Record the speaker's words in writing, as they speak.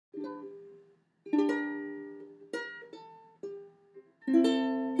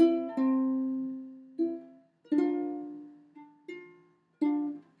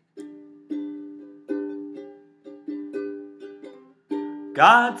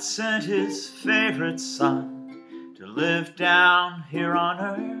God sent his favorite son to live down here on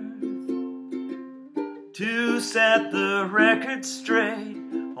earth, to set the record straight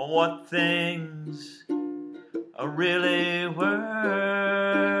on what things are really worth.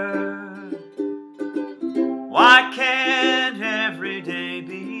 Why can't every day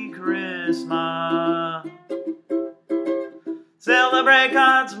be Christmas? Celebrate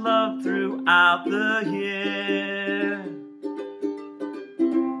God's love throughout the year.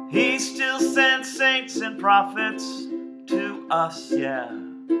 He still sends saints and prophets to us, yeah,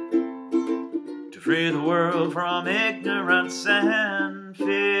 to free the world from ignorance and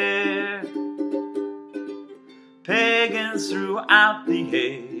fear. Pagans throughout the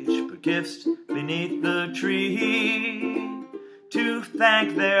age put gifts beneath the tree to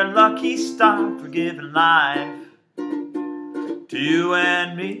thank their lucky star for giving life to you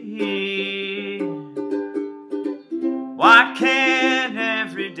and me. Why can't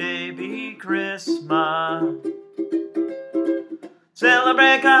every day be Christmas?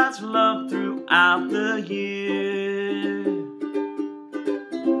 Celebrate God's love throughout the year.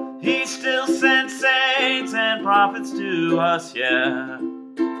 He still sends saints and prophets to us, yeah,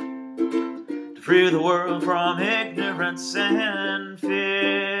 to free the world from ignorance and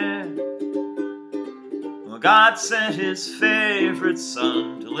fear. Well, God sent his favorite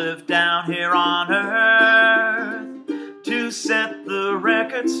son to live down here on earth, to set the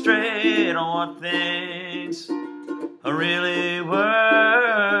record straight on what things are really worth.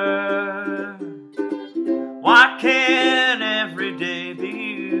 Why can't every day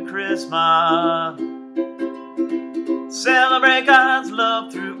be Christmas? Celebrate God's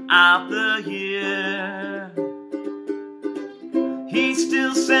love throughout the year. He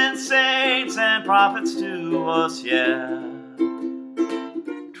still sends saints and prophets to us, yeah,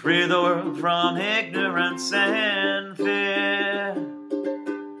 to free the world from ignorance and fear.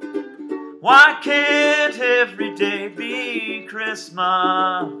 Why can't every day be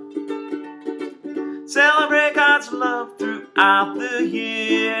Christmas? Celebrate God's love throughout the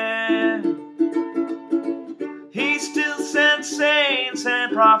year. He still sends saints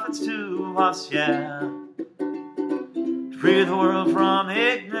and prophets to us, yeah, to free the world from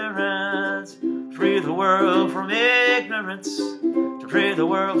ignorance, free the world from ignorance, to free the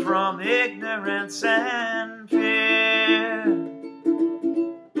world from ignorance and fear.